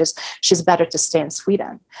challenges. She's better to stay in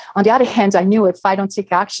Sweden. On the other hand, I knew if I don't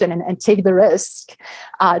take action and take the risk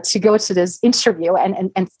to go to this interview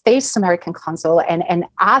and face American consul and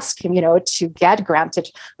ask him, to get granted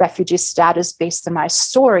refugee status based on my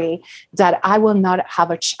story, that I will not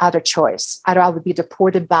have other choice. Either I would be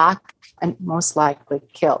deported back and most likely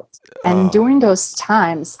killed. And during those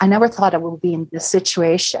times, I never thought I would be in this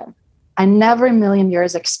situation. I never in a million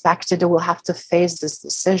years expected that we'll have to face this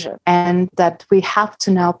decision and that we have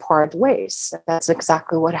to now part ways. That's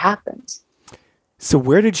exactly what happened. So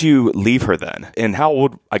where did you leave her then? And how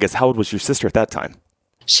old was your sister at that time?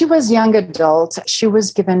 She was young adult. She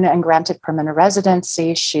was given and granted permanent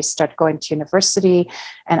residency. She started going to university.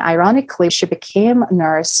 And ironically, she became a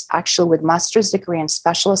nurse, actually with master's degree in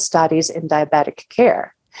specialist studies in diabetic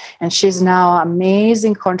care. And she's now an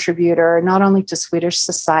amazing contributor, not only to Swedish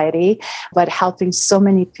society, but helping so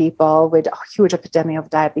many people with a huge epidemic of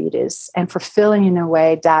diabetes and fulfilling, in a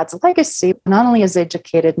way, Dad's legacy, not only as an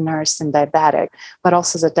educated nurse and diabetic, but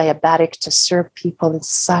also as a diabetic to serve people in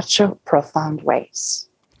such a profound ways.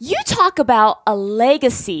 You talk about a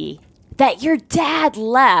legacy that your dad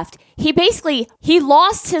left. He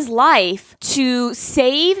lost his life to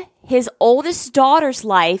save his oldest daughter's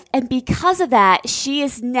life. And because of that, she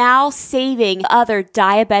is now saving other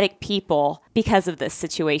diabetic people because of this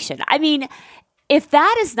situation. I mean, if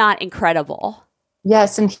that is not incredible.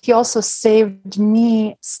 Yes, and he also saved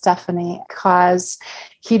me, Stephanie, because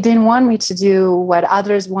he didn't want me to do what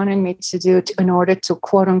others wanted me to do in order to,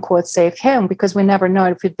 quote unquote, save him, because we never know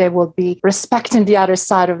if they will be respecting the other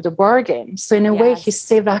side of the bargain. So in a way, he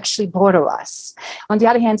saved actually both of us. On the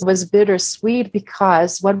other hand, it was bittersweet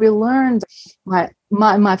because what we learned,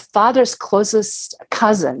 my father's closest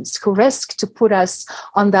cousins who risked to put us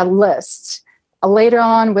on that list, later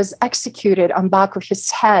on was executed on back of his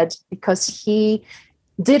head because he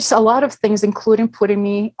did a lot of things, including putting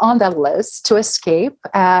me on that list to escape.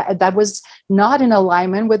 That was not in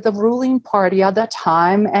alignment with the ruling party at that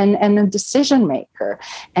time and a decision maker.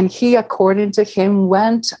 And he, according to him,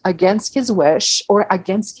 went against his wish or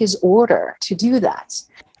against his order to do that.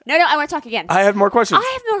 No, I want to talk again. I have more questions.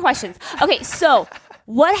 Okay, so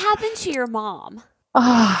what happened to your mom?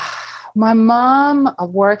 My mom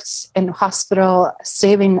worked in hospital,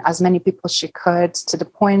 saving as many people she could, to the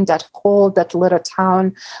point that that little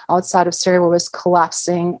town outside of Syria was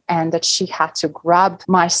collapsing, and that she had to grab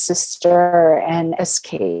my sister and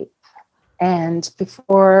escape. And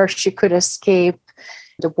before she could escape,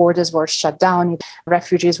 the borders were shut down.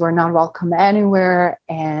 Refugees were not welcome anywhere.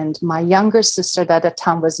 And my younger sister at the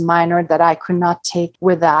time was minor, that I could not take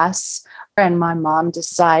with us. And my mom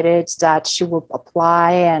decided that she would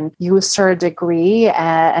apply and use her degree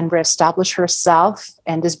and reestablish herself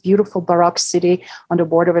in this beautiful Baroque city on the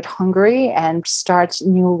border with Hungary and start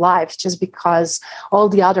new life, just because all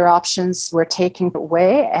the other options were taken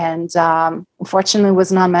away and unfortunately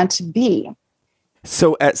was not meant to be.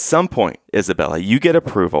 So at some point, Isabella, you get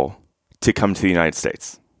approval to come to the United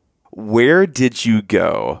States. Where did you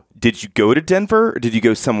go? Did you go to Denver or did you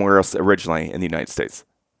go somewhere else originally in the United States?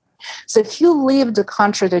 So if you leave the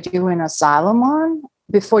country that you're in asylum on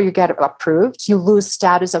before you get approved, you lose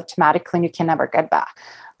status automatically and you can never get back.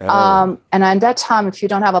 And at that time, if you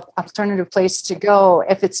don't have an alternative place to go,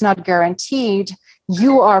 if it's not guaranteed,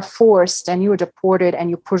 you are forced and you are deported and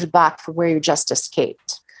you pushed back for where you just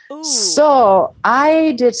escaped. Ooh. So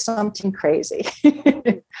I did something crazy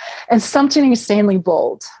and something insanely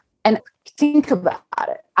bold. And think about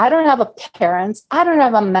it. I don't have a parent. I don't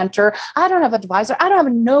have a mentor. I don't have an advisor. I don't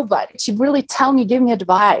have nobody to really tell me, give me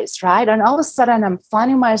advice, right? And all of a sudden, I'm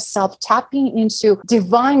finding myself tapping into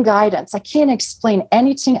divine guidance. I can't explain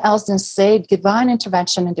anything else than say divine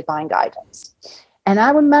intervention and divine guidance. And I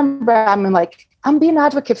remember, I'm being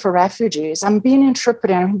advocate for refugees. I'm being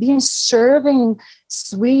interpreter. I'm being serving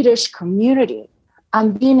Swedish community.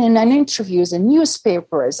 I'm being in interviews and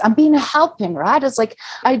newspapers. I'm being helping, right? It's like,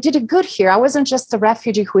 I did it good here. I wasn't just a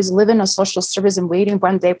refugee who is living in social service and waiting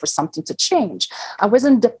one day for something to change. I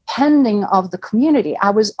wasn't depending of the community.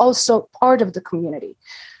 I was also part of the community.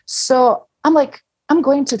 So I'm like, I'm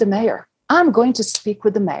going to the mayor. I'm going to speak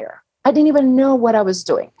with the mayor. I didn't even know what I was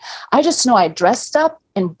doing. I just know I dressed up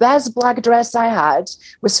in best black dress I had,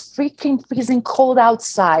 was freaking freezing cold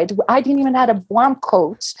outside. I didn't even have a warm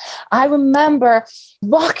coat. I remember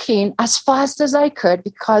walking as fast as I could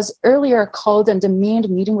because earlier I called and demanded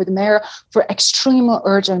a meeting with the mayor for extremely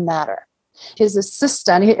urgent matter. His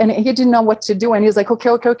assistant, he didn't know what to do. And he was like,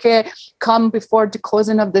 okay, come before the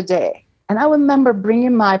closing of the day. And I remember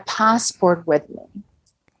bringing my passport with me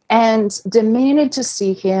and demanded to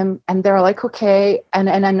see him. And they're like, okay.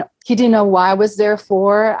 And he didn't know why I was there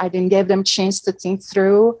for. I didn't give them a chance to think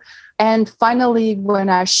through. And finally, when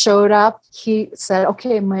I showed up, he said,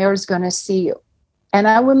 okay, mayor's going to see you. And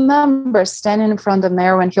I remember standing in front of the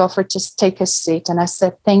mayor when he offered to take a seat. And I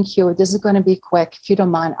said, thank you. This is going to be quick. If you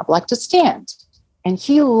don't mind, I'd like to stand. And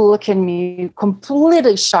he looked at me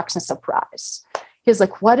completely shocked and surprised. He's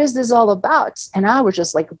like, what is this all about? And I was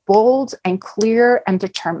just like bold and clear and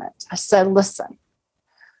determined. I said, listen,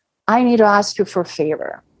 I need to ask you for a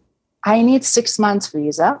favor. I need 6 months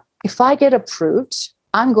visa. If I get approved,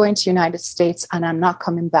 I'm going to the United States and I'm not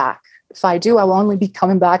coming back. If I do, I'll only be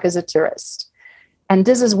coming back as a tourist. And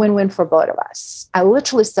this is win-win for both of us. I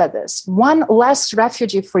literally said this, one less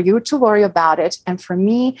refugee for you to worry about it. And for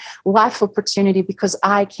me, life opportunity because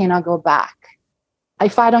I cannot go back.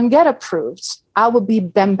 If I don't get approved, I will be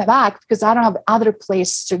then back because I don't have other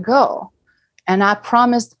place to go. And I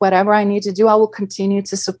promised whatever I need to do, I will continue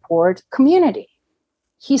to support community.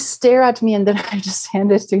 He stared at me and then I just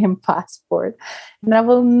handed to him passport. And I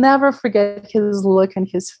will never forget his look on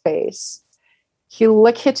his face. He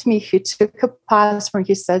looked at me, he took a passport,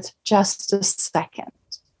 he said, just a second.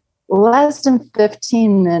 Less than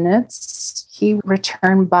 15 minutes, he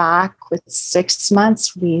returned back with 6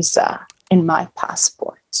 months visa in my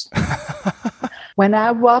passport. When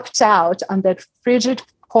I walked out on that frigid,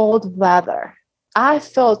 cold weather, I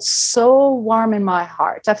felt so warm in my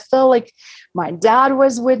heart. I felt like my dad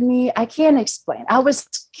was with me. I can't explain. I was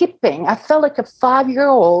skipping. I felt like a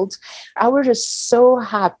 5-year-old. I was just so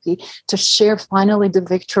happy to share finally the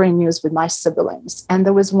victory news with my siblings. And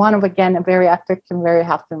there was one of, again, a very epic and very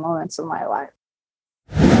happy moments of my life.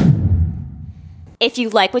 If you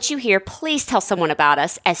like what you hear, please tell someone about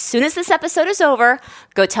us. As soon as this episode is over,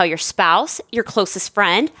 go tell your spouse, your closest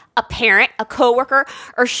friend, a parent, a coworker,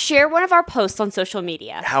 or share one of our posts on social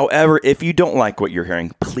media. However, if you don't like what you're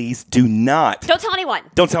hearing, please do not. Don't tell anyone.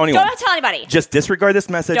 Don't tell anyone. Don't tell anybody. Just disregard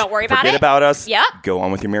this message. Don't worry about it. Forget about us. Yep. Go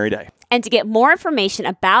on with your merry day. And to get more information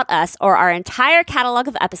about us or our entire catalog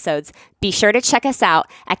of episodes, be sure to check us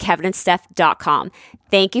out at kevinandsteph.com.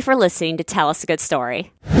 Thank you for listening to Tell Us a Good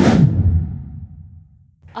Story.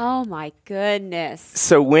 Oh my goodness.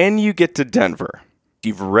 So when you get to Denver,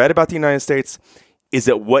 you've read about the United States. Is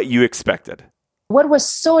it what you expected? What was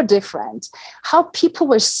so different? How people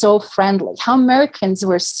were so friendly. How Americans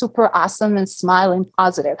were super awesome and smiling,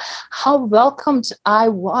 positive. How welcomed I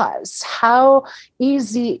was. How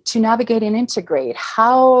easy to navigate and integrate.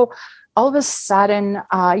 How all of a sudden,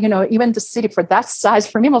 even the city for that size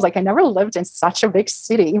for me was like, I never lived in such a big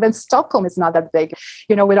city. Even Stockholm is not that big,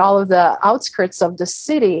 with all of the outskirts of the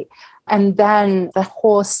city. And then the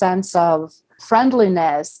whole sense of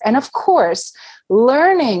friendliness. And of course,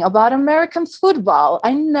 learning about American football.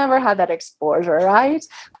 I never had that exposure, right?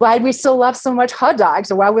 Why we still love so much hot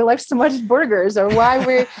dogs, or why we love so much burgers, or why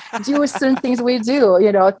we do certain things we do,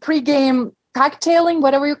 pre-game cocktailing,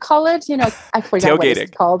 whatever you call it. I forget what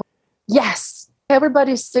it's called. Yes.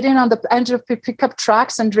 Everybody's sitting on the edge of pickup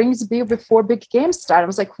trucks and drinks beer before big games start. I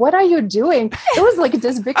was like, what are you doing? It was like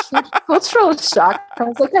this big, huge cultural shock. I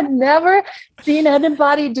was like, I've never seen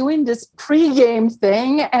anybody doing this pre-game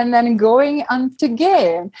thing and then going on to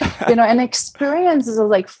game, and experiences of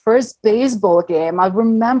like first baseball game. I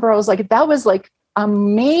remember I was like, that was like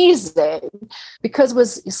amazing because it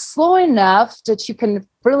was slow enough that you can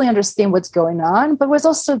really understand what's going on, but it was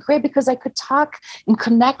also great because I could talk and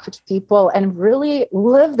connect with people and really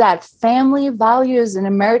live that family values and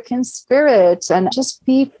American spirit and just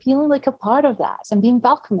be feeling like a part of that and being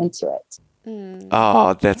welcome into it.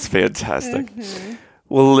 Oh, that's fantastic.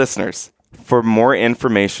 Well, listeners, for more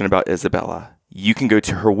information about Isabella, you can go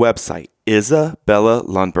to her website,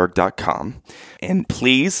 IsabellaLundberg.com, and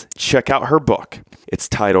please check out her book. It's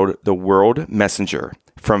titled The World Messenger,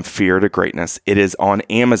 From Fear to Greatness. It is on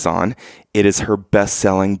Amazon. It is her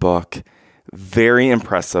best-selling book. Very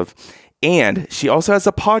impressive. And she also has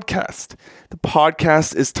a podcast. The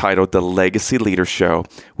podcast is titled The Legacy Leader Show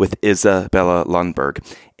with Isabella Lundberg.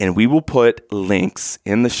 And we will put links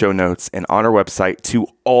in the show notes and on our website to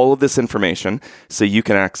all of this information so you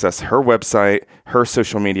can access her website, her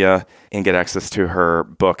social media, and get access to her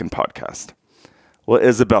book and podcast. Well,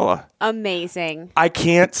 Isabella. Amazing. I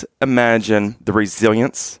can't imagine the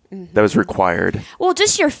resilience that was required. Well,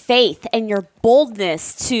 just your faith and your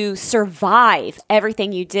boldness to survive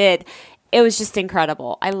everything you did. It was just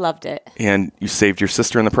incredible. I loved it. And you saved your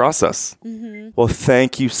sister in the process. Well,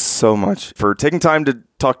 thank you so much for taking time to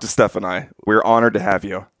talk to Steph and I. We're honored to have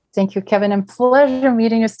you. Thank you, Kevin. And pleasure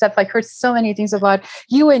meeting you, Steph. I heard so many things about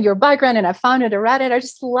you and your background, and I found it Reddit. I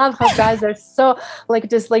just love how guys are so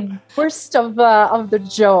this burst of the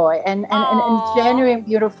joy and genuine,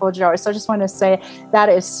 beautiful joy. So I just want to say that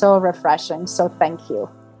is so refreshing. So thank you.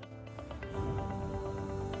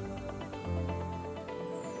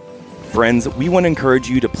 Friends, we want to encourage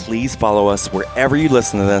you to please follow us wherever you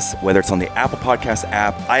listen to this, whether it's on the Apple Podcast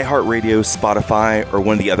app, iHeartRadio, Spotify, or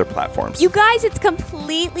one of the other platforms. You guys, it's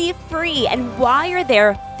completely free. And while you're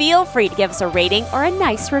there, feel free to give us a rating or a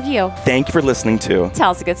nice review. Thank you for listening to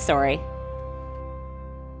Tell Us a Good Story.